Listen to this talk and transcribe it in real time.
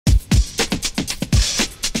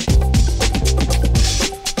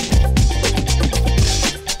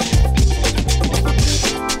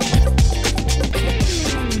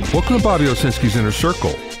Welcome to Bobby Owsinski's Inner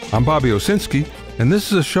Circle. I'm Bobby Owsinski, and this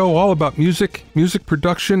is a show all about music, music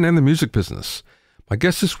production, and the music business. My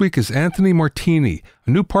guest this week is Anthony Martini,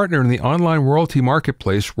 a new partner in the online royalty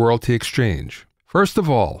marketplace, Royalty Exchange. First of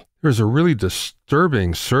all, there's a really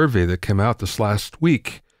disturbing survey that came out this last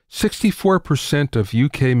week. 64% of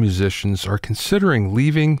UK musicians are considering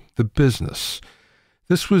leaving the business.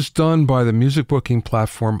 This was done by the music booking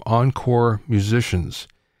platform Encore Musicians.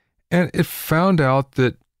 And it found out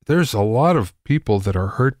that there's a lot of people that are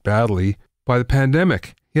hurt badly by the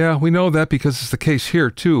pandemic. Yeah, we know that because it's the case here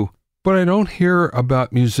too. But I don't hear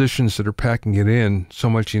about musicians that are packing it in so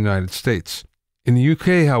much in the United States. In the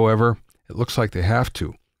UK, however, it looks like they have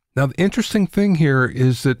to. Now, the interesting thing here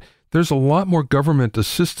is that there's a lot more government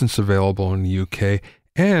assistance available in the UK,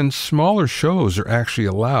 and smaller shows are actually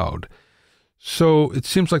allowed. So it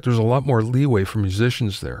seems like there's a lot more leeway for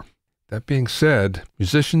musicians there. That being said,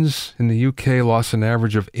 musicians in the UK lost an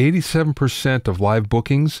average of 87% of live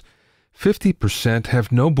bookings. 50%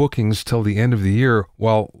 have no bookings till the end of the year,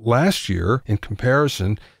 while last year, in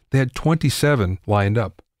comparison, they had 27 lined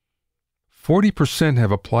up. 40%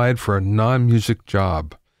 have applied for a non-music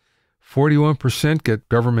job. 41% get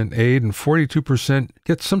government aid, and 42%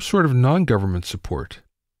 get some sort of non-government support.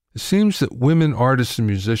 It seems that women artists and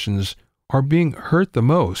musicians are being hurt the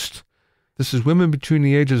most. This is women between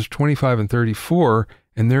the ages of 25 and 34,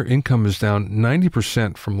 and their income is down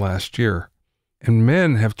 90% from last year. And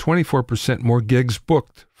men have 24% more gigs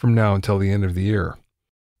booked from now until the end of the year.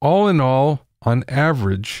 All in all, on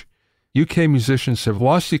average, UK musicians have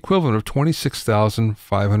lost the equivalent of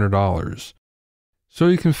 $26,500. So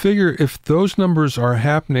you can figure if those numbers are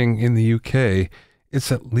happening in the UK,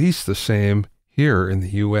 it's at least the same here in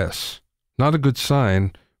the US. Not a good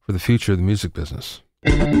sign for the future of the music business.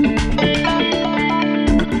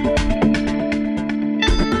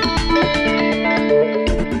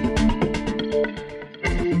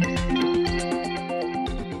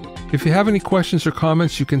 If you have any questions or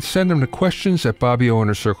comments, you can send them to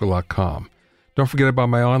questions@BobbyOInnerCircle.com. Don't forget about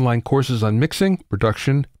my online courses on mixing,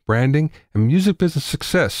 production, branding, and music business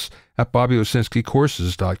success at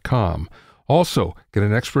BobbyOwsinskiCourses.com. Also, get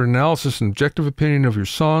an expert analysis and objective opinion of your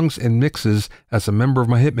songs and mixes as a member of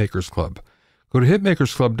my Hitmakers Club. Go to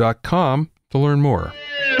hitmakersclub.com to learn more.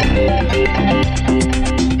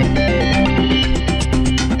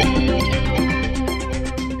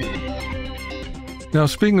 Now,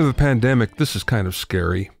 speaking of the pandemic, this is kind of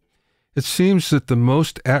scary. It seems that the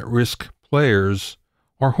most at-risk players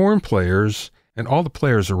are horn players and all the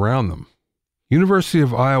players around them. University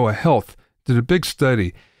of Iowa Health did a big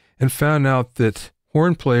study and found out that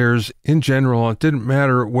horn players in general, it didn't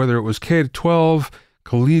matter whether it was K-12,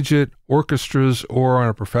 collegiate, orchestras, or on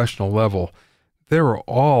a professional level, they were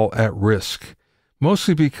all at risk,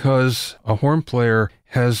 mostly because a horn player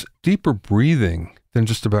has deeper breathing than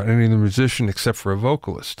just about any other musician except for a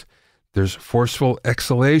vocalist. There's forceful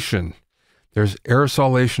exhalation. There's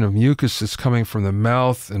aerosolation of mucus that's coming from the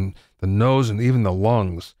mouth and the nose and even the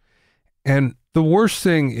lungs. And the worst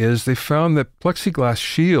thing is they found that plexiglass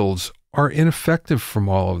shields are ineffective from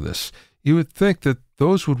all of this. You would think that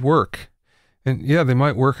those would work. And yeah, they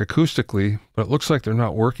might work acoustically, but it looks like they're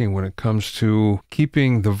not working when it comes to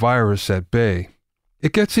keeping the virus at bay.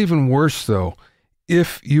 It gets even worse, though.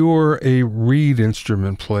 If you're a reed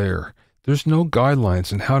instrument player, there's no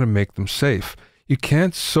guidelines on how to make them safe. You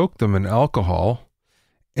can't soak them in alcohol.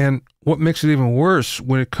 And what makes it even worse,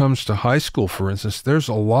 when it comes to high school, for instance, there's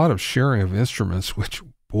a lot of sharing of instruments, which,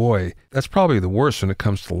 boy, that's probably the worst when it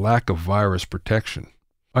comes to lack of virus protection.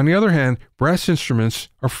 On the other hand, brass instruments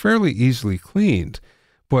are fairly easily cleaned.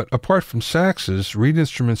 But apart from saxes, reed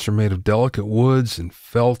instruments are made of delicate woods and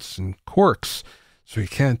felts and corks, so you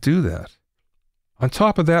can't do that. On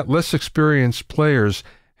top of that, less experienced players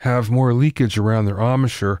have more leakage around their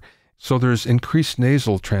embouchure, so there's increased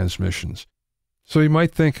nasal transmissions. So you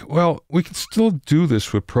might think, well, we can still do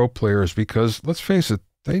this with pro players because, let's face it,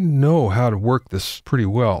 they know how to work this pretty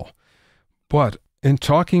well. But in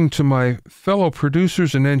talking to my fellow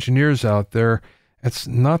producers and engineers out there, it's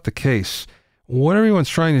not the case. What everyone's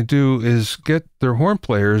trying to do is get their horn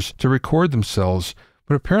players to record themselves,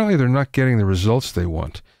 but apparently they're not getting the results they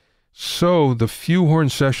want. So the few horn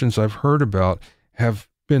sessions I've heard about have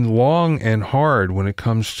been long and hard when it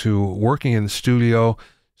comes to working in the studio,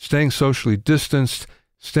 staying socially distanced,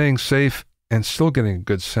 staying safe, and still getting a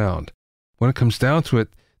good sound. When it comes down to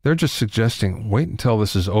it, they're just suggesting wait until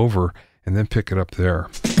this is over and then pick it up there.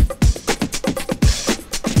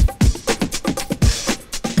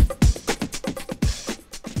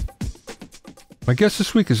 My guest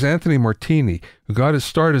this week is Anthony Martini, who got his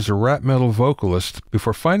start as a rap metal vocalist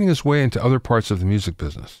before finding his way into other parts of the music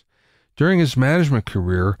business. During his management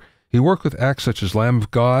career, he worked with acts such as Lamb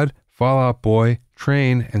of God, Fall Out Boy,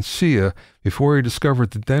 Train, and Sia before he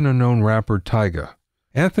discovered the then unknown rapper Tyga.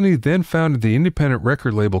 Anthony then founded the independent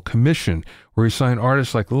record label Commission, where he signed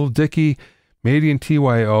artists like Lil Dicky,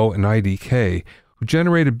 MadeinTYO, and IDK, who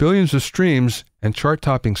generated billions of streams and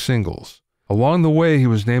chart-topping singles. Along the way, he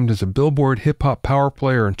was named as a Billboard Hip-Hop Power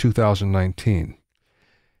Player in 2019.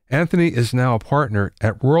 Anthony is now a partner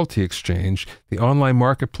at Royalty Exchange, the online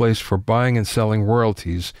marketplace for buying and selling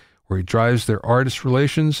royalties, where he drives their artist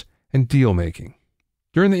relations and deal-making.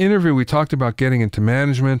 During the interview, we talked about getting into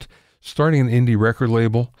management, starting an indie record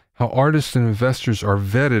label, how artists and investors are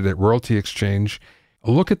vetted at Royalty Exchange,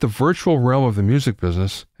 a look at the virtual realm of the music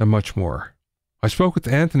business, and much more. I spoke with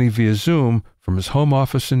Anthony via Zoom from his home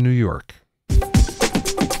office in New York.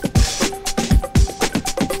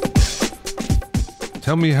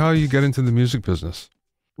 Tell me how you get into the music business.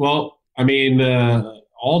 Well, I mean,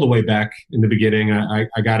 all the way back in the beginning, I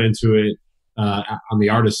got into it on the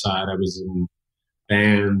artist side. I was in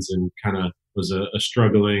bands and kind of was a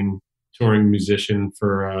struggling touring musician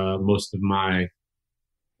for most of my,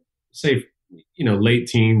 say, late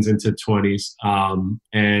teens into 20s.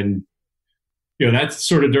 And, that's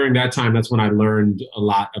sort of during that time, that's when I learned a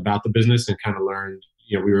lot about the business and kind of learned,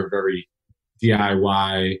 we were a very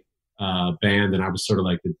DIY band, and I was sort of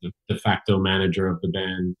like the de facto manager of the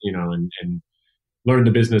band, and learned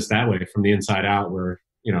the business that way from the inside out, where,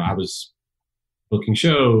 I was booking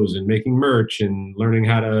shows and making merch and learning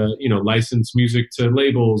how to, license music to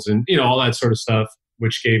labels and, all that sort of stuff,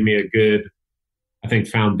 which gave me a good, I think,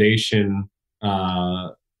 foundation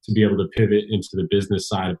to be able to pivot into the business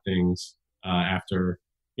side of things after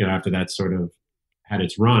that sort of had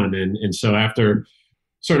its run. And so after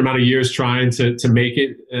certain amount of years trying to make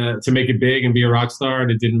it big and be a rock star,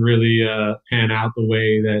 and it didn't really pan out the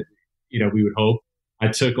way that we would hope. I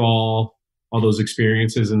took all those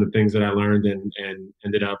experiences and the things that I learned and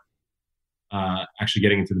ended up actually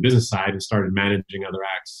getting into the business side and started managing other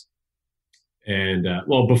acts. And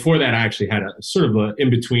before that, I actually had a sort of an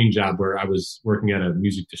in-between job where I was working at a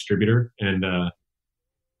music distributor, and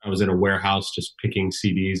I was in a warehouse just picking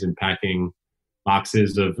CDs and packing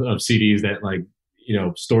boxes of CDs that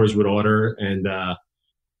stores would order, and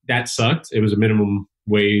that sucked. It was a minimum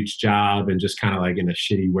wage job and just kind of like in a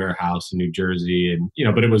shitty warehouse in New Jersey, and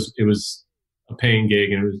but it was a paying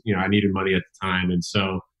gig, and it was I needed money at the time, and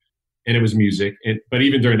it was music. But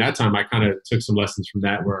even during that time, I kind of took some lessons from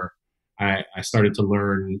that, where I started to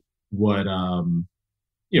learn what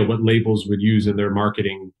what labels would use in their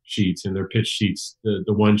marketing sheets and their pitch sheets, the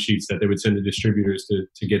one sheets that they would send to distributors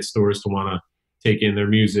to get stores to want to take in their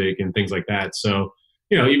music and things like that. So,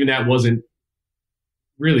 even that wasn't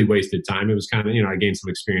really wasted time. It was kind of, I gained some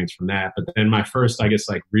experience from that. But then my first, I guess,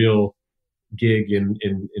 real gig in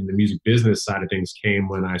the music business side of things came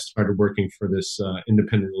when I started working for this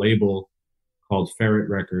independent label called Ferret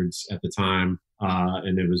Records at the time.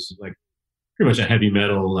 And it was pretty much a heavy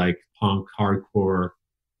metal, punk, hardcore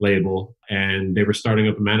label. And they were starting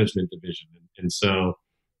up a management division. And so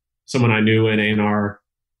someone I knew in A&R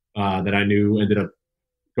that I knew ended up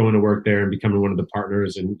going to work there and becoming one of the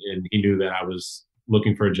partners. And he knew that I was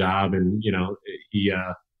looking for a job, and he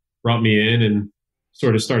brought me in and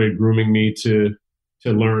sort of started grooming me to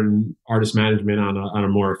learn artist management on a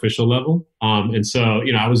more official level. And so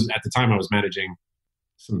I was at the time I was managing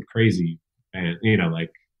some crazy band,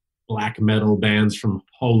 black metal bands from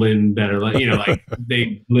Poland that are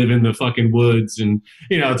they live in the fucking woods, and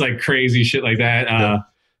it's crazy shit like that.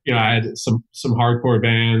 I had some hardcore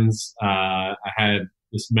bands. I had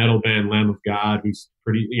this metal band, Lamb of God, who's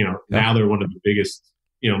pretty, now they're one of the biggest,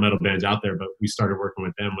 metal bands out there, but we started working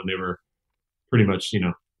with them when they were pretty much,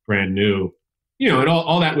 brand new, and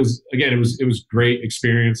all that was, again, it was great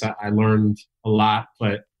experience. I learned a lot,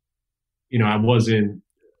 but, I've always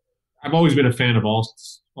been a fan of all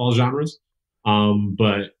genres.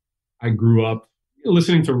 But I grew up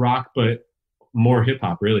listening to rock, but more hip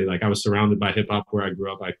hop, really. I was surrounded by hip hop where I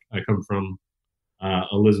grew up. I come from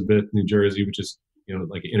Elizabeth, New Jersey, which is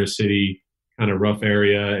inner city kind of rough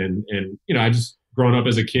area, and I just grown up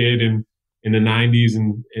as a kid in the 90s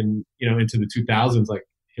and into the 2000s,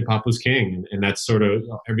 hip hop was king, and that's sort of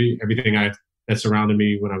everything that surrounded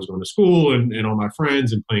me when I was going to school and all my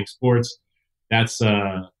friends and playing sports. That's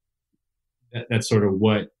sort of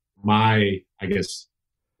what my, I guess,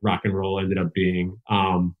 rock and roll ended up being.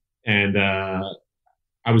 And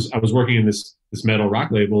I was working in this metal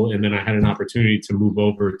rock label, and then I had an opportunity to move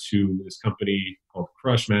over to this company called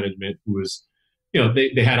Crush Management, who was,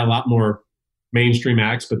 they had a lot more mainstream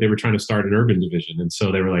acts, but they were trying to start an urban division. And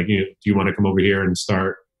so they were like, do you want to come over here and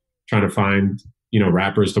start trying to find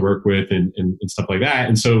rappers to work with and stuff like that.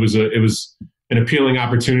 And so it was an appealing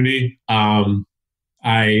opportunity.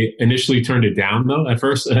 I initially turned it down though at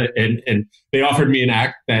first, and they offered me an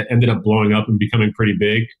act that ended up blowing up and becoming pretty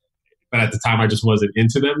big. But at the time, I just wasn't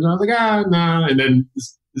into them. So I was like, nah. And then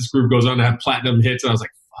this group goes on to have platinum hits, and I was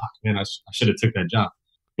like, fuck, man, I should have took that job.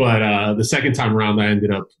 But the second time around, I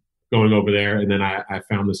ended up going over there, and then I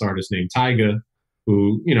found this artist named Tyga,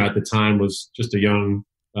 who at the time was just a young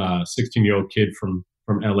 16-year-old kid from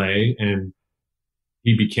LA, and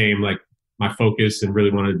he became like my focus and really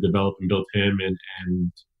wanted to develop and build him.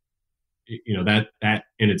 And that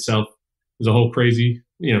in itself is a whole crazy,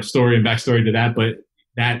 story and backstory to that. But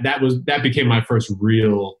that became my first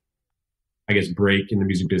real, I guess, break in the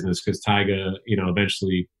music business, because Tyga,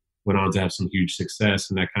 eventually went on to have some huge success,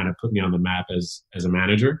 and that kind of put me on the map as a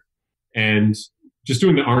manager. And just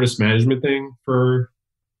doing the artist management thing for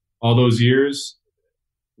all those years,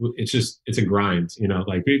 it's a grind,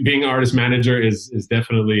 like being an artist manager is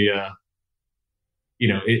definitely,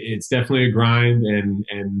 it's definitely a grind,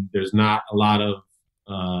 and there's not a lot of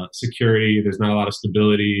security. There's not a lot of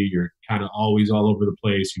stability. You're kind of always all over the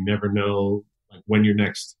place. You never know like when your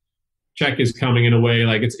next check is coming in a way.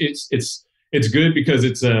 Like it's good because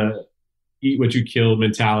it's a eat what you kill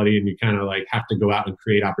mentality, and you kind of like have to go out and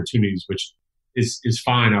create opportunities, which is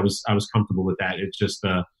fine. I was comfortable with that. It's just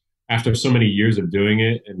after so many years of doing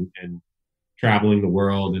it and traveling the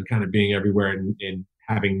world and kind of being everywhere and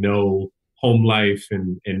having no home life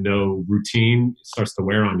and no routine, it starts to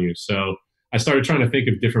wear on you. So I started trying to think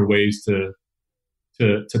of different ways to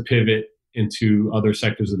pivot into other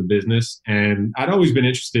sectors of the business. And I'd always been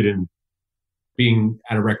interested in being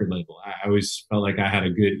at a record label. I always felt like I had a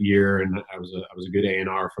good ear, and I was a good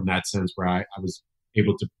A&R from that sense, where I was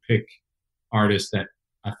able to pick artists that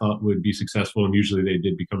I thought would be successful, and usually they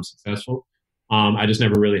did become successful. I just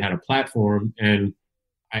never really had a platform, and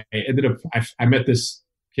I ended up I met this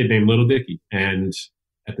kid named Lil Dicky, and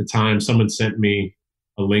at the time someone sent me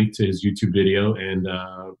a link to his YouTube video, and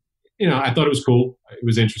I thought it was cool. It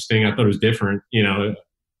was interesting. I thought it was different.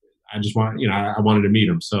 I just I wanted to meet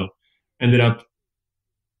him, so ended up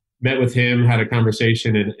met with him, had a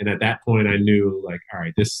conversation, and at that point I knew, like, all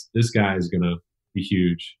right, this guy is gonna be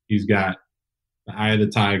huge. He's got the eye of the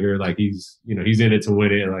tiger. Like he's in it to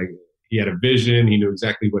win it. Like he had a vision. He knew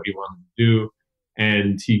exactly what he wanted to do,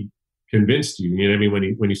 and he convinced you. You know what I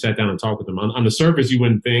mean? When you sat down and talked with him, on the surface, you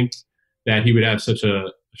wouldn't think that he would have such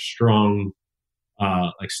a strong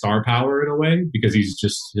like star power in a way, because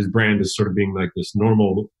his brand is sort of being like this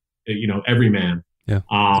normal, everyman. Yeah.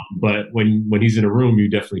 But when he's in a room, you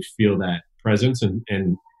definitely feel that presence,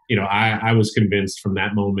 and I was convinced from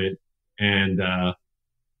that moment, and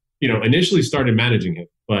initially started managing him,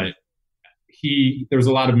 but there was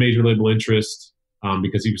a lot of major label interest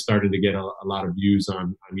because he was starting to get a lot of views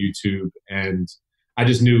on YouTube, and I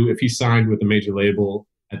just knew if he signed with a major label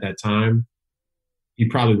at that time, he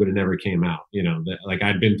probably would have never came out. Like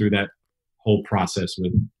I'd been through that whole process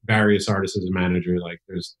with various artists as a manager. Like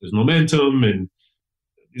there's momentum, and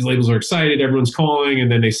these labels are excited, everyone's calling, and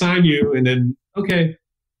then they sign you, and then, okay,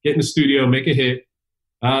 get in the studio, make a hit.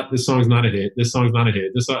 This song's not a hit. This song's not a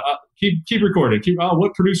hit. This keep recording.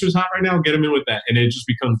 What producer's hot right now? Get them in with that. And it just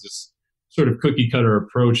becomes this sort of cookie cutter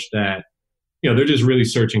approach that, they're just really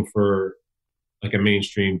searching for like a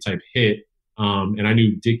mainstream type hit. And I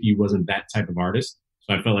knew Dicky wasn't that type of artist.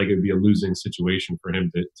 So I felt like it would be a losing situation for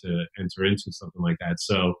him to enter into something like that.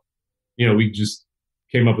 So, we just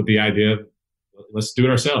came up with the idea of, let's do it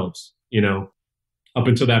ourselves. Up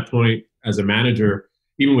until that point as a manager,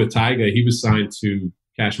 even with Tyga, he was signed to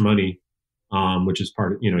Cash Money, which is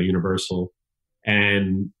part of, Universal.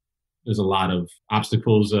 And there's a lot of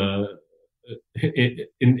obstacles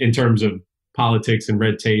in terms of politics and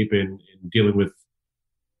red tape and dealing with,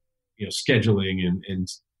 scheduling and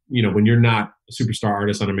when you're not a superstar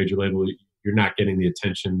artist on a major label, you're not getting the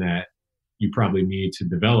attention that you probably need to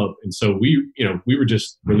develop. And so we were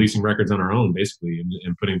just releasing records on our own, basically,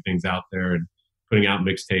 and putting things out there and putting out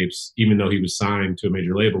mixtapes. Even though he was signed to a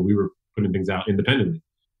major label, we were putting things out independently.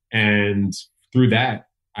 And through that,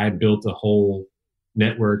 I built a whole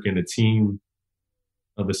network and a team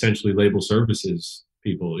of essentially label services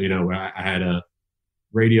people. I had a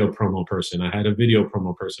radio promo person, I had a video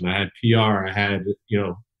promo person, I had PR, I had,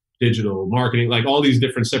 digital marketing, like all these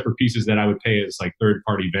different separate pieces that I would pay as like third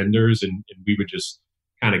party vendors. And we would just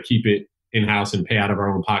kind of keep it in-house and pay out of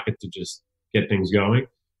our own pocket to just get things going.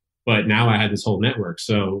 But now I had this whole network.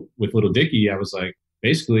 So with Lil Dicky, I was like,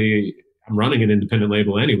 basically, I'm running an independent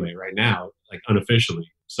label anyway right now, like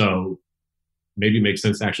unofficially. So maybe it makes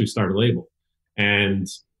sense to actually start a label. And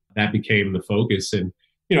that became the focus. And,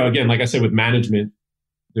 again, like I said, with management,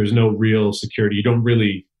 there's no real security. You don't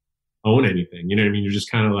really own anything. You know what I mean? You're just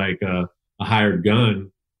kind of like a hired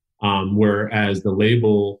gun. Whereas the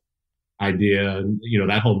label idea,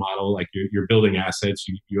 that whole model, like you're building assets,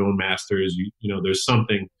 you own masters, there's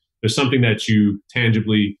something that you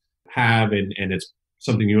tangibly have, and it's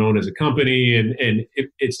something you own as a company. And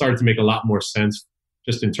it started to make a lot more sense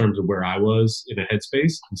just in terms of where I was in a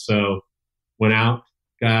headspace. And so went out,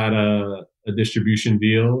 got a distribution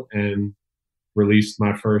deal, and released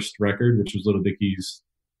my first record, which was Lil Dicky's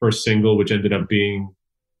first single, which ended up being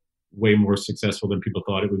way more successful than people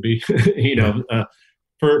thought it would be.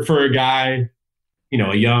 For a guy,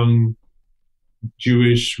 a young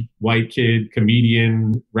Jewish white kid,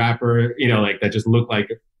 comedian, rapper, like that just looked like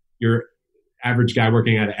your average guy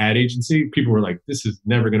working at an ad agency. People were like, this is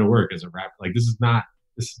never going to work as a rapper. Like, this is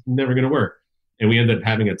never going to work. And we ended up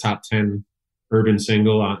having a top 10 urban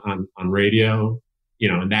single on radio,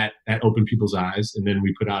 and that opened people's eyes. And then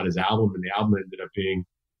we put out his album, and the album ended up being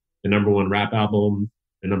the #1 rap album,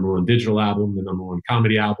 the #1 digital album, the #1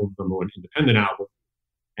 comedy album, the #1 independent album.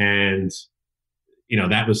 And,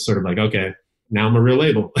 that was sort of like, okay, now I'm a real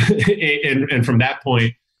label. and from that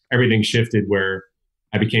point, everything shifted where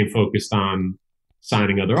I became focused on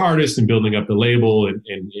signing other artists and building up the label and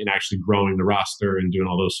actually growing the roster and doing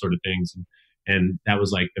all those sort of things. And that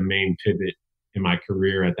was like the main pivot in my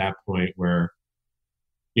career at that point, where,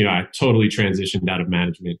 I totally transitioned out of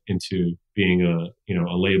management into being a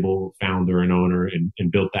label founder and owner,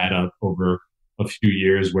 and built that up over a few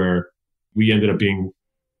years, where we ended up being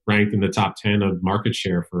ranked in the top 10 of market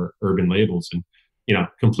share for urban labels, and,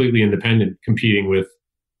 completely independent, competing with,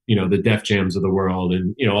 the Def Jams of the world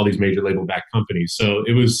and, all these major label backed companies. So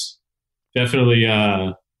it was definitely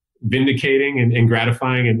vindicating and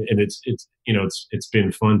gratifying. And it's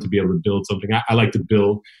been fun to be able to build something. I like to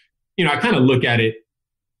build, I kind of look at it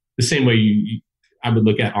the same way I would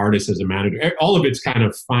look at artists as a manager. All of it's kind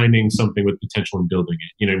of finding something with potential and building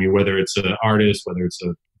it. You know what I mean? Whether it's an artist, whether it's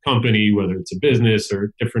a company, whether it's a business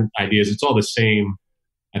or different ideas, it's all the same,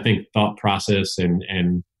 I think, thought process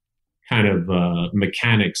and kind of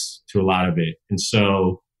mechanics to a lot of it. And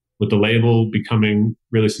so with the label becoming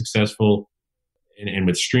really successful and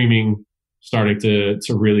with streaming starting to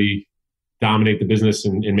really dominate the business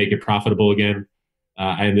and make it profitable again,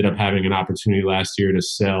 I ended up having an opportunity last year to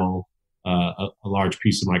sell a large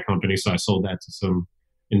piece of my company. So I sold that to some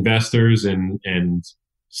investors and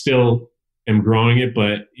still am growing it,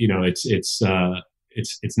 but it's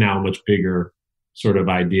now a much bigger sort of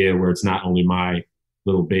idea where it's not only my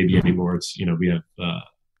little baby anymore. It's, we have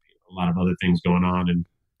a lot of other things going on, and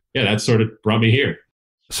yeah, that sort of brought me here.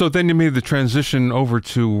 So then you made the transition over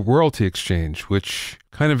to royalty exchange, which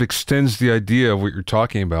kind of extends the idea of what you're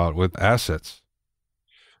talking about with assets.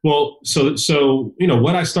 Well, so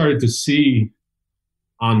what I started to see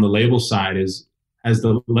on the label side is as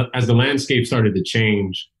the landscape started to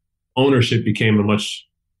change, ownership became a much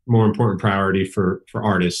more important priority for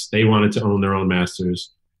artists. They wanted to own their own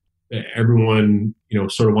masters. Everyone,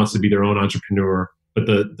 sort of wants to be their own entrepreneur, but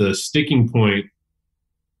the sticking point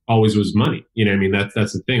always was money. I mean, that's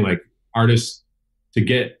the thing. Like, artists, to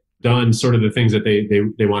get done sort of the things that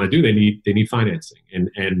they want to do, they need financing,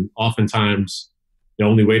 and oftentimes the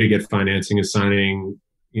only way to get financing is signing,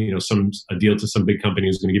 a deal to some big company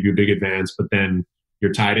who's going to give you a big advance, but then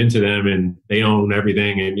you're tied into them and they own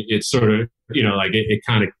everything. And it's sort of, like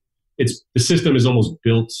the system is almost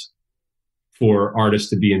built for artists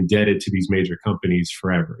to be indebted to these major companies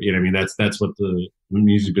forever. I mean, that's what the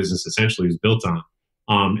music business essentially is built on.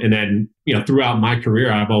 And then, throughout my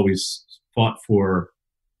career, I've always fought for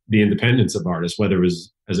the independence of artists, whether it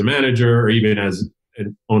was as a manager or even as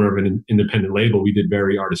an owner of an independent label. We did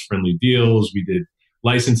very artist-friendly deals. We did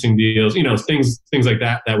licensing deals, things like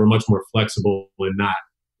that were much more flexible and not,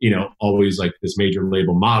 always like this major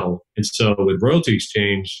label model. And so with royalty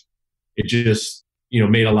exchange, it just,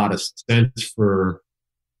 made a lot of sense for,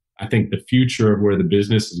 I think, the future of where the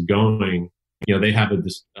business is going. They have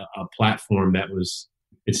a platform that was,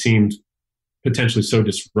 it seemed, potentially so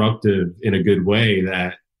disruptive in a good way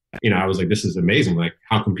that, I was like, this is amazing. Like,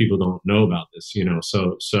 how come people don't know about this?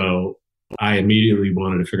 So I immediately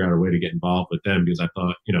wanted to figure out a way to get involved with them, because I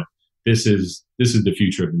thought, this is the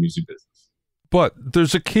future of the music business. But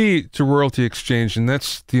there's a key to royalty exchange, and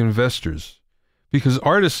that's the investors. Because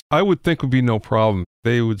artists, I would think, would be no problem.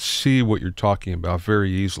 They would see what you're talking about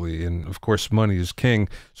very easily. And of course, money is king.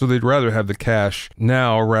 So they'd rather have the cash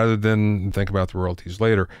now rather than think about the royalties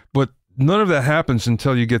later. But none of that happens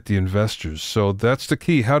until you get the investors. So that's the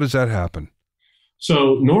key. How does that happen?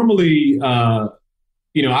 So normally,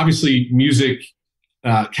 obviously music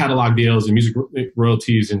catalog deals and music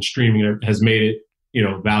royalties and streaming has made it,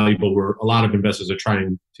 valuable where a lot of investors are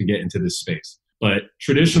trying to get into this space. But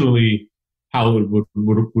traditionally, how it would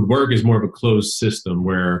work is more of a closed system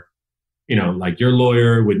where, like your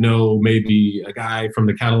lawyer would know maybe a guy from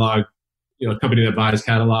the catalog, a company that buys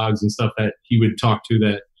catalogs and stuff that he would talk to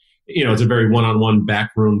that, it's a very one-on-one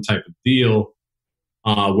backroom type of deal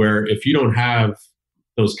where if you don't have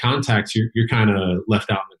those contacts, you're kind of left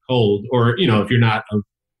out in the cold. Or, if you're not a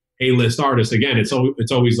A-list artist, again, it's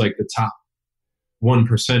always like the top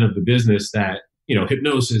 1% of the business that,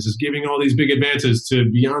 Hypnosis is giving all these big advances to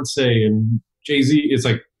Beyonce and Jay-Z. It's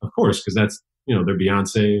like, of course, because that's, they're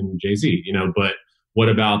Beyonce and Jay-Z, but what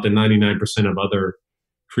about the 99% of other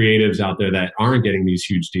creatives out there that aren't getting these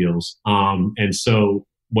huge deals? And so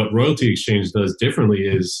what Royalty Exchange does differently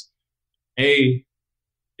is,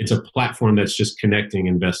 it's a platform that's just connecting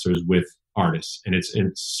investors with artists. And it's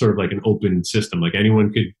sort of like an open system. Like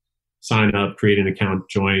anyone could sign up, create an account,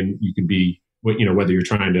 join. You could be, whether you're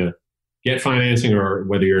trying to get financing or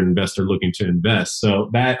whether you're an investor looking to invest. So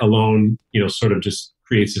that alone, sort of just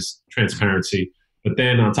creates this transparency. But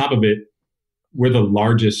then on top of it, we're the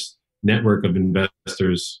largest network of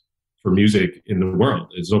investors for music in the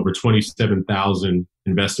world. It's over 27,000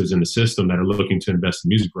 investors in the system that are looking to invest in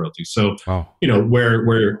music royalties. So, wow.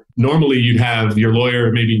 Where normally you'd have your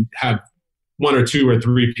lawyer maybe have 1 or 2 or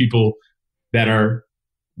 3 people that are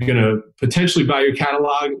going to potentially buy your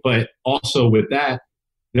catalog, but also with that,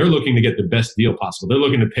 they're looking to get the best deal possible. They're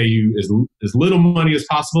looking to pay you as little money as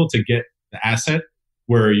possible to get the asset,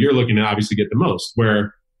 where you're looking to obviously get the most.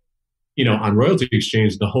 Where, on Royalty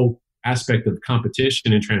Exchange, the whole aspect of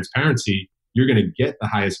competition and transparency, you're going to get the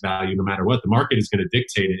highest value no matter what. The market is going to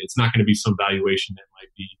dictate it. It's not going to be some valuation that might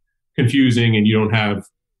be confusing and you don't have,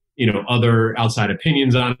 other outside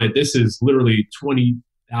opinions on it. This is literally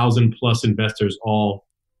 20,000 plus investors all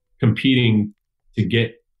competing to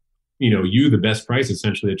get, you the best price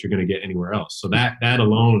essentially that you're going to get anywhere else. So that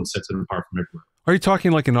alone sets it apart from everywhere. Are you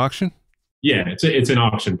talking like an auction? Yeah, it's an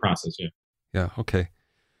auction process. Yeah. Yeah. Okay.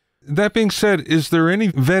 That being said, is there any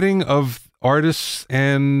vetting of artists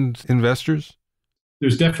and investors?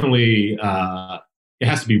 There's definitely, it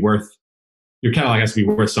has to be your catalog has to be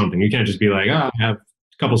worth something. You can't just be like, I have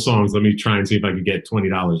a couple songs. Let me try and see if I could get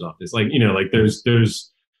 $20 off this. Like,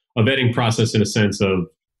 there's a vetting process in a sense of,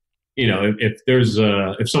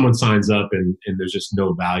 if someone signs up and there's just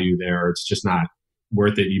no value there, or it's just not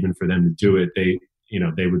worth it even for them to do it,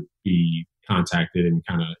 they would be contacted and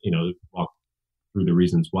kind of, walk through the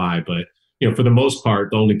reasons why. But, for the most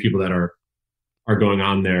part, the only people that are going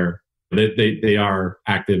on there, they are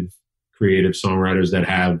active creative songwriters that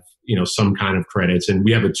have, some kind of credits. And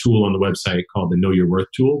we have a tool on the website called the Know Your Worth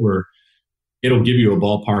tool, where it'll give you a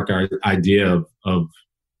ballpark idea of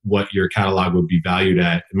what your catalog would be valued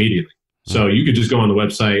at immediately. So you could just go on the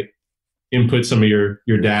website, input some of your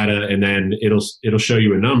data, and then it'll show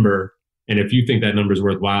you a number. And if you think that number is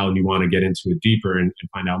worthwhile and you want to get into it deeper and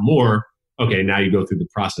find out more, okay, now you go through the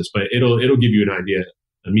process. But it'll give you an idea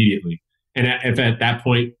immediately. And if at that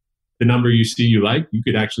point the number you see you like, you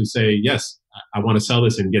could actually say, yes, I want to sell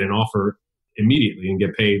this, and get an offer immediately and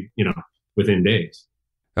get paid, within days.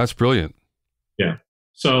 That's brilliant. Yeah.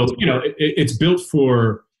 So, it's built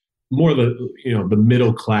for more the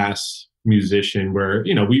middle class musician where,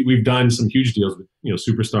 we've done some huge deals with,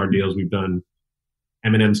 superstar deals. We've done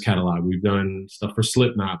Eminem's catalog. We've done stuff for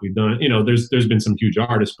Slipknot. We've done, there's been some huge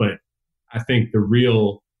artists, but I think the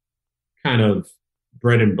real kind of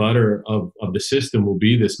bread and butter of the system will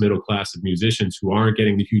be this middle class of musicians who aren't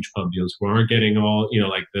getting the huge pub deals, who aren't getting all,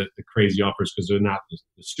 like the crazy offers because they're not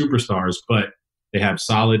the superstars, but they have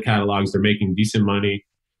solid catalogs. They're making decent money.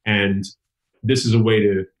 And this is a way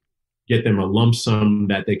to get them a lump sum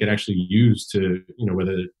that they could actually use to,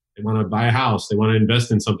 whether they want to buy a house, they want to invest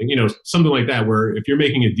in something, something like that, where if you're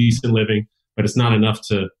making a decent living, but it's not enough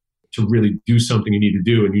to really do something you need to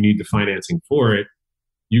do and you need the financing for it,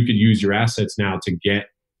 you could use your assets now to get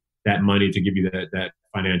that money to give you that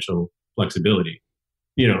financial flexibility.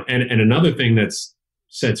 And another thing that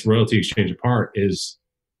sets Royalty Exchange apart is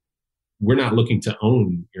we're not looking to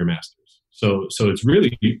own your masters. So it's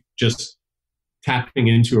really just tapping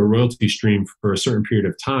into a royalty stream for a certain period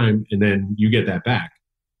of time, and then you get that back.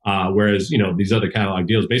 Whereas, these other catalog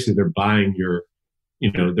deals, basically they're buying your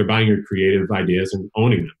creative ideas and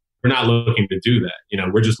owning them. We're not looking to do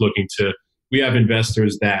that. We're just looking to, we have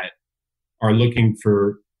investors that are looking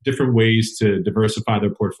for different ways to diversify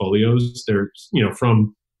their portfolios. They're,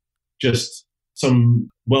 from just some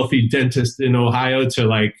wealthy dentist in Ohio to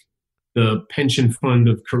like the pension fund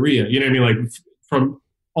of Korea. You know what I mean? Like from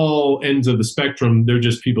all ends of the spectrum, they're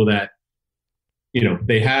just people that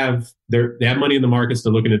they have money in the markets.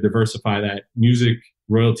 They're looking to diversify that. Music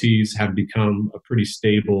royalties have become a pretty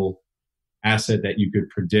stable asset that you could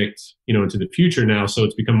predict, into the future now. So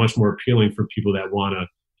it's become much more appealing for people that want to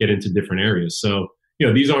get into different areas. So,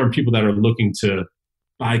 these aren't people that are looking to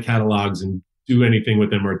buy catalogs and do anything with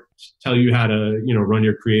them or tell you how to, run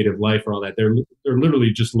your creative life or all that. They're literally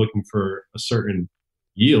just looking for a certain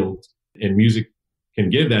yield, and music can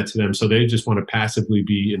give that to them. So they just want to passively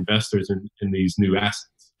be investors in these new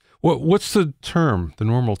assets. What's the term, the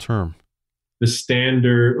normal term? The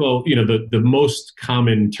standard, well, the most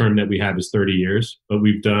common term that we have is 30 years, but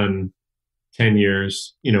we've done 10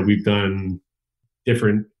 years. We've done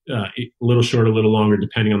different, a little short, a little longer,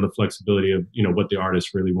 depending on the flexibility of, what the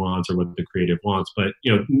artist really wants or what the creative wants. But,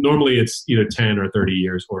 normally it's either 10 or 30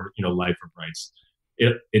 years or, life of rights.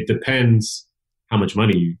 It depends how much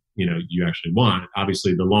money, you actually want.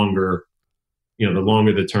 Obviously, the longer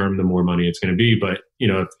the term, the more money it's going to be. But,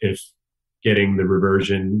 if getting the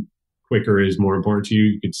reversion quicker is more important to you,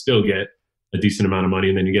 you could still get a decent amount of money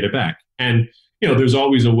and then you get it back. And, there's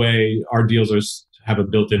always a way. Our deals have a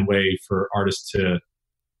built-in way for artists to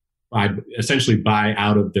essentially buy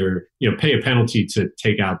out of their, pay a penalty to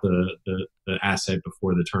take out the asset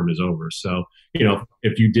before the term is over. So,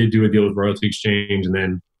 if you did do a deal with Royalty Exchange and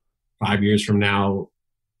then 5 years from now,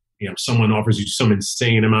 someone offers you some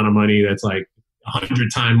insane amount of money that's like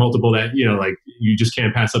 100-time multiple that, like you just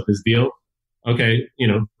can't pass up this deal. Okay,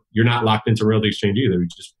 you're not locked into Royalty Exchange either. You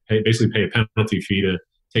just basically pay a penalty fee to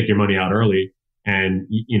take your money out early, and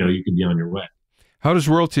you could be on your way. How does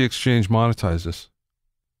Royalty Exchange monetize this?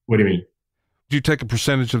 What do you mean? Do you take a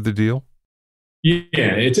percentage of the deal? Yeah,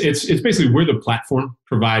 it's basically we're the platform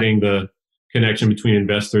providing the connection between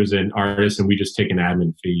investors and artists, and we just take an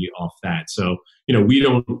admin fee off that. So we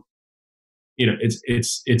don't.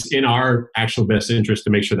 It's in our actual best interest to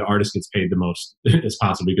make sure the artist gets paid the most as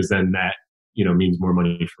possible, because then that means more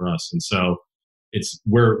money for us. And so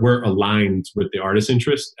we're aligned with the artist's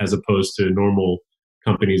interest as opposed to normal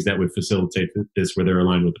companies that would facilitate this where they're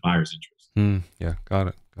aligned with the buyer's interest. Yeah, got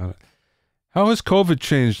it. How has COVID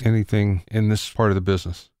changed anything in this part of the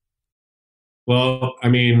business? Well, I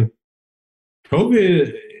mean,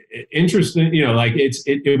 COVID, interesting,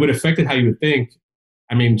 it would affect it how you would think.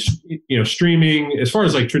 I mean, streaming, as far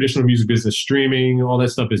as like traditional music business, streaming, all that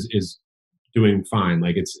stuff is doing fine.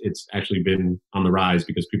 Like it's actually been on the rise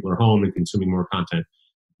because people are home and consuming more content.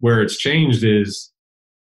 Where it's changed is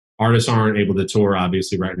artists aren't able to tour,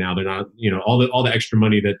 obviously, right now. They're not, all the extra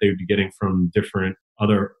money that they'd be getting from different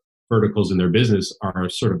other verticals in their business are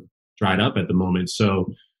sort of dried up at the moment.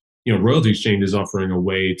 So, Royalty Exchange is offering a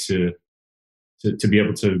way to be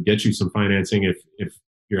able to get you some financing if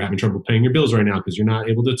you're having trouble paying your bills right now because you're not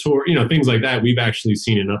able to tour, things like that. We've actually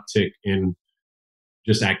seen an uptick in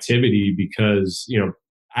just activity because,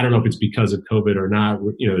 I don't know if it's because of COVID or not.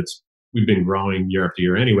 We've been growing year after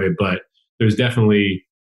year anyway, but there's definitely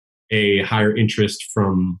a higher interest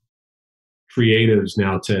from creatives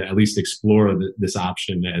now to at least explore this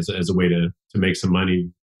option as a way to make some money,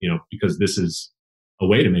 because this is a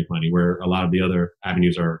way to make money where a lot of the other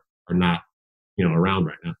avenues are not, around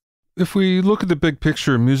right now. If we look at the big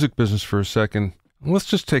picture of music business for a second, let's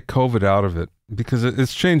just take COVID out of it because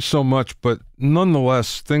it's changed so much, but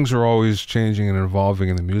nonetheless, things are always changing and evolving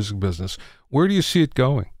in the music business. Where do you see it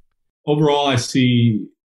going? Overall, I see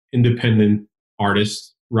independent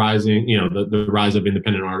artists rising, the rise of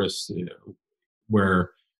independent artists, where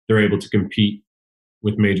they're able to compete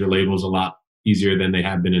with major labels a lot easier than they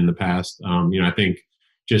have been in the past. I think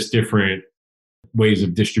just different ways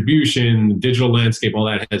of distribution, digital landscape, all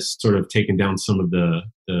that has sort of taken down some of the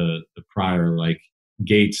prior like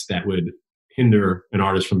gates that would hinder an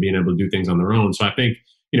artist from being able to do things on their own. So I think,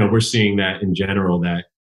 we're seeing that in general, that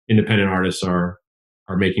independent artists are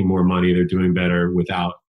making more money. They're doing better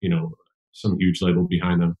without, some huge label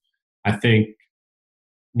behind them. I think,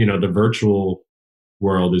 the virtual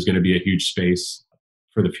world is going to be a huge space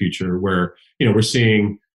for the future where, we're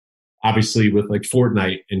seeing obviously with like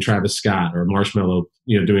Fortnite and Travis Scott or Marshmello,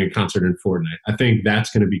 doing a concert in Fortnite. I think that's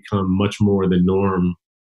going to become much more the norm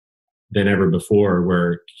than ever before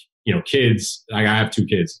where, kids, I have two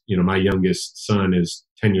kids, my youngest son is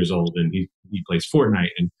 10 years old and he plays Fortnite.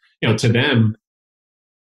 And, to them,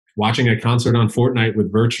 watching a concert on Fortnite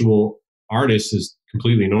with virtual artists is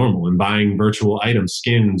completely normal, and buying virtual items,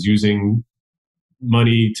 skins, using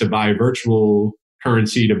money to buy virtual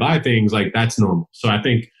currency to buy things, like that's normal. So I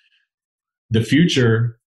think the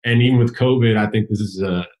future, and even with COVID, I think this is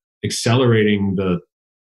accelerating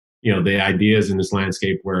the ideas in this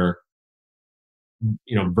landscape where,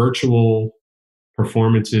 virtual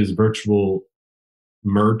performances, virtual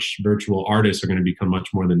merch, virtual artists are going to become much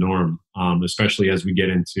more the norm, especially as we get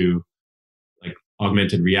into like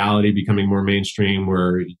augmented reality becoming more mainstream,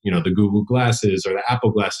 where, you know, the Google glasses or the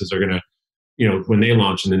Apple glasses are going to, you know, when they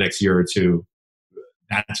launch in the next year or two,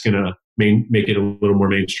 that's going to make it a little more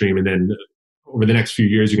mainstream. And then over the next few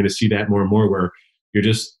years, you're going to see that more and more, where you're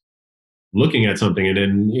just looking at something, and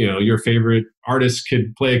then, you know, your favorite artist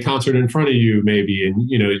could play a concert in front of you maybe, and,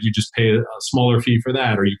 you know, you just pay a smaller fee for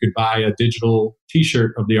that, or you could buy a digital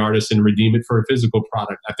t-shirt of the artist and redeem it for a physical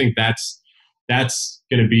product. I think that's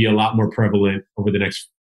going to be a lot more prevalent over the next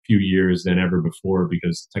few years than ever before,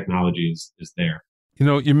 because technology is there. You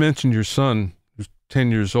know, you mentioned your son, who's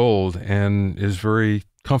 10 years old and is very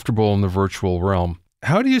comfortable in the virtual realm.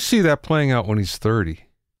 How do you see that playing out when he's 30?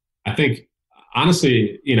 I think,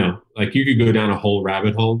 honestly, you know, like, you could go down a whole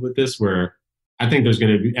rabbit hole with this, where I think there's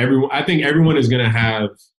going to be I think everyone is going to have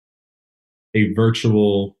a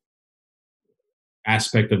virtual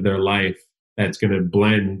aspect of their life that's going to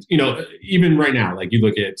blend, you know, even right now, like, you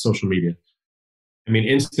look at social media. I mean,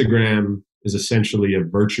 Instagram is essentially a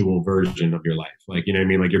virtual version of your life. Like, you know what I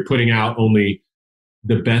mean? Like, you're putting out only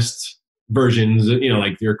the best versions, you know,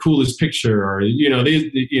 like your coolest picture, or, you know,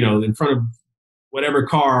 in front of whatever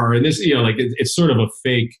car, and this, you know, like, it's sort of a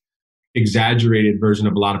fake, exaggerated version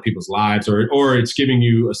of a lot of people's lives, or it's giving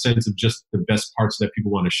you a sense of just the best parts that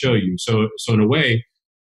people want to show you. So in a way,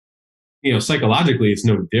 you know, psychologically, it's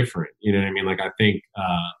no different. You know what I mean? Like, I think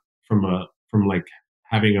from like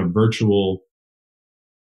having a virtual,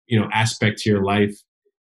 you know, aspect to your life,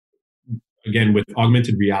 again, with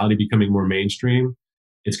augmented reality becoming more mainstream,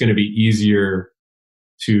 it's going to be easier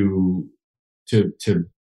to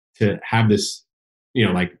have this, you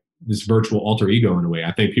know, like, this virtual alter ego in a way.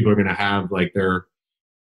 I think people are going to have like their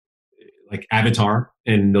like avatar,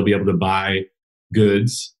 and they'll be able to buy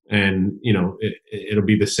goods, and, you know, it'll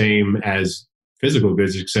be the same as physical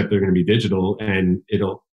goods, except they're going to be digital, and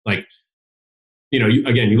it'll, like, you know, you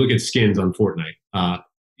look at skins on Fortnite.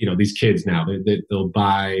 You know, these kids now, they'll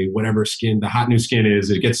buy whatever skin, the hot new skin is,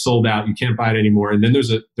 it gets sold out. You can't buy it anymore. And then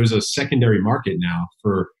there's a secondary market now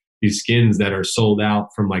for these skins that are sold out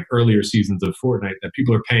from like earlier seasons of Fortnite, that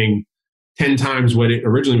people are paying 10 times what it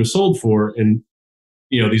originally was sold for. And,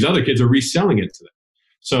 you know, these other kids are reselling it to them.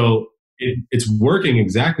 So it's working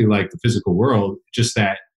exactly like the physical world, just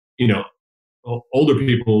that, you know, older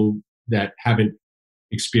people that haven't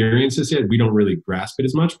experienced this yet, we don't really grasp it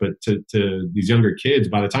as much. But to these younger kids,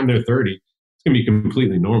 by the time they're 30, it's going to be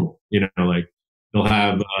completely normal. You know, like, they'll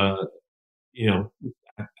have, you know,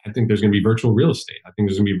 I think there's going to be virtual real estate. I think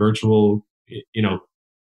there's going to be virtual, you know,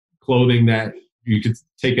 clothing that you could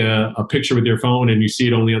take a picture with your phone, and you see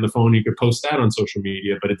it only on the phone. You could post that on social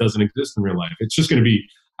media, but it doesn't exist in real life. It's just going to be,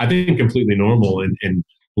 I think, completely normal, and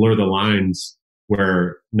blur the lines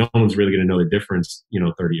where no one's really going to know the difference, you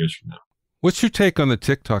know, 30 years from now. What's your take on the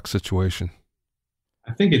TikTok situation?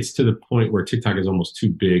 I think it's to the point where TikTok is almost too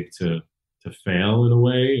big to fail in a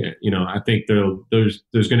way. You know, I think there's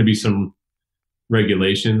going to be some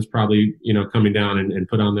regulations probably, you know, coming down and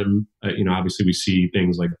put on them. You know, obviously we see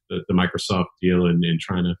things like the Microsoft deal and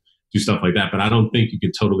trying to do stuff like that, but I don't think you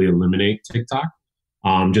could totally eliminate TikTok,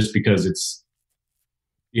 just because it's,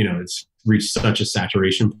 you know, it's reached such a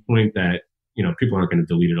saturation point that, you know, people aren't going to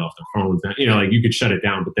delete it off their phones. You know, like, you could shut it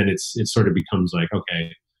down, but then it sort of becomes like,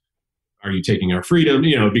 okay, are you taking our freedom?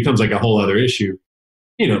 You know, it becomes like a whole other issue.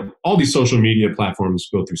 You know, all these social media platforms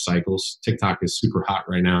go through cycles. TikTok is super hot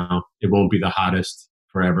right now. It won't be the hottest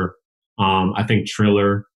forever. I think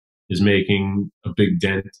Triller is making a big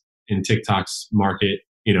dent in TikTok's market.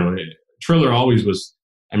 You know, Triller always was,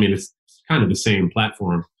 I mean, it's kind of the same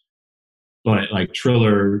platform, but like,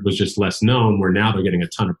 Triller was just less known, where now they're getting a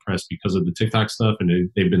ton of press because of the TikTok stuff,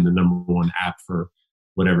 and they've been the #1 app for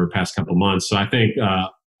whatever past couple months. So I think,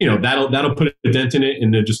 you know, that'll put a dent in it,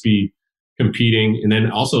 and they'll just be competing. And then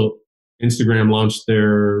also, Instagram launched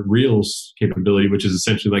their Reels capability, which is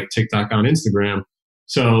essentially like TikTok on Instagram.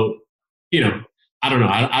 So, you know, I don't know.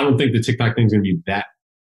 I don't think the TikTok thing is going to be that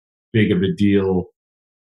big of a deal,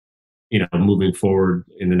 you know, moving forward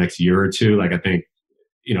in the next year or two. Like, I think,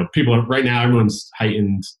 you know, right now, everyone's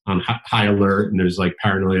heightened on high alert, and there's like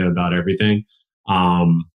paranoia about everything.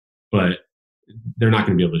 But they're not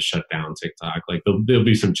going to be able to shut down TikTok. Like, there'll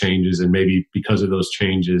be some changes, and maybe because of those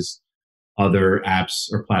changes, other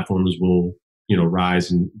apps or platforms will, you know,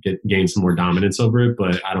 rise and gain some more dominance over it.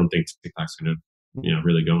 But I don't think TikTok's going to, you know,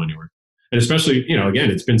 really go anywhere. And especially, you know, again,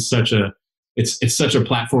 it's been such a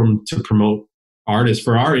platform to promote artists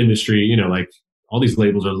for our industry. You know, like, all these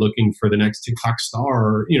labels are looking for the next TikTok star,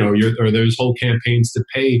 or, you know, or there's whole campaigns to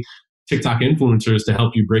pay TikTok influencers to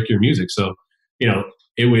help you break your music. So, you know,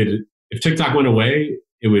 it if TikTok went away,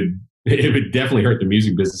 it would definitely hurt the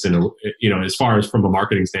music business. As far as from a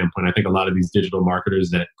marketing standpoint, I think a lot of these digital marketers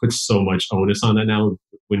that put so much onus on that now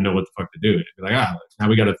wouldn't know what the fuck to do. It'd be like, now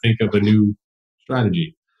we got to think of a new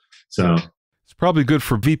strategy. So it's probably good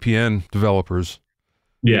for VPN developers.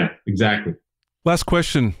 Yeah, exactly. Last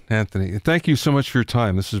question, Anthony. Thank you so much for your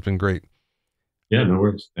time. This has been great. Yeah, no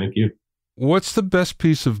worries. Thank you. What's the best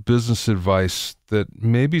piece of business advice that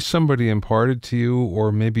maybe somebody imparted to you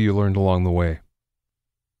or maybe you learned along the way?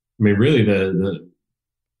 I mean, really, the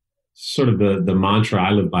sort of the mantra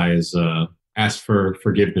I live by is ask for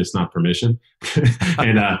forgiveness, not permission.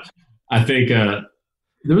 And I think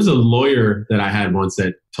there was a lawyer that I had once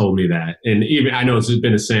that told me that. And even I know it's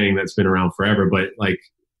been a saying that's been around forever, but like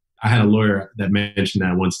I had a lawyer that mentioned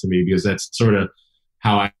that once to me because that's sort of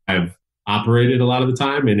how I've operated a lot of the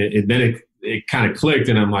time. And then it kind of clicked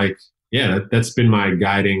and I'm like, yeah, that's been my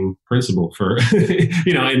guiding principle for,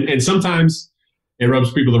 and sometimes it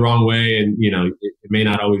rubs people the wrong way, and it may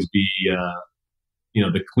not always be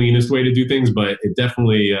the cleanest way to do things, but it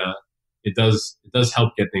definitely it does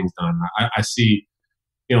help get things done. I see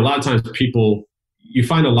a lot of times you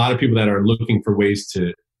find a lot of people that are looking for ways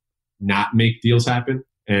to not make deals happen,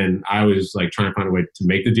 and I was like trying to find a way to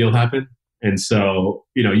make the deal happen. And so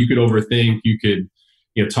you could overthink, you could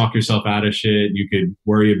talk yourself out of shit, you could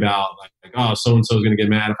worry about like oh, so and so is going to get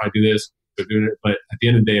mad if I do this. Doing it. But at the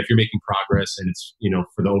end of the day, if you're making progress and it's,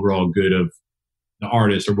 for the overall good of the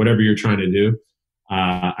artist or whatever you're trying to do,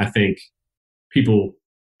 I think people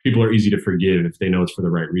are easy to forgive if they know it's for the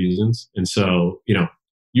right reasons. And so,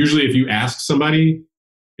 usually if you ask somebody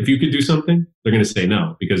if you could do something, they're going to say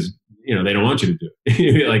no because, they don't want you to do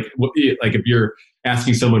it. like if you're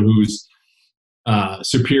asking someone who's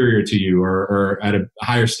superior to you or at a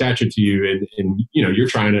higher stature to you and you're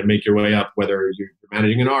trying to make your way up, whether you're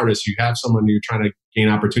managing an artist, you have someone you're trying to gain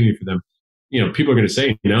opportunity for them, people are going to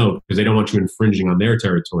say no because they don't want you infringing on their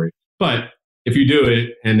territory. But if you do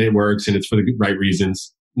it and it works and it's for the right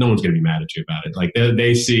reasons, no one's going to be mad at you about it. Like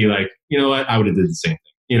they see like, you know what, I would have did the same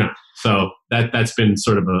thing, so that's been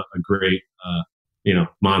sort of a great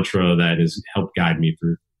mantra that has helped guide me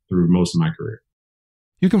through most of my career.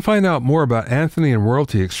 You can find out more about Anthony and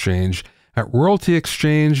Royalty Exchange at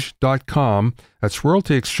royaltyexchange.com. That's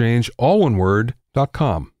royaltyexchange, all one word,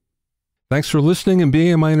 .com. Thanks for listening and being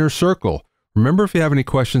in my inner circle. Remember, if you have any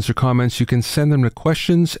questions or comments, you can send them to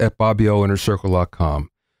questions@BobbyOInnerCircle.com.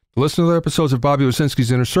 To listen to other episodes of Bobby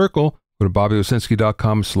Owsinski's Inner Circle, go to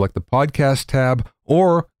BobbyOwsinski.com, select the podcast tab,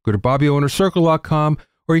 or go to BobbyOInnerCircle.com,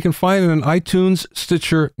 or you can find it on iTunes,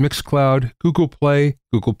 Stitcher, Mixcloud, Google Play,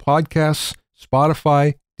 Google Podcasts,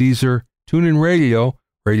 Spotify, Deezer, TuneIn Radio,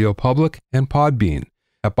 Radio Public, and Podbean.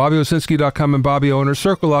 At BobbyOwsinski.com and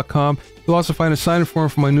BobbyOInnerCircle.com, you'll also find a sign-up form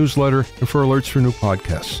for my newsletter and for alerts for new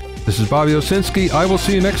podcasts. This is Bobby Owsinski. I will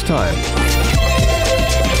see you next time.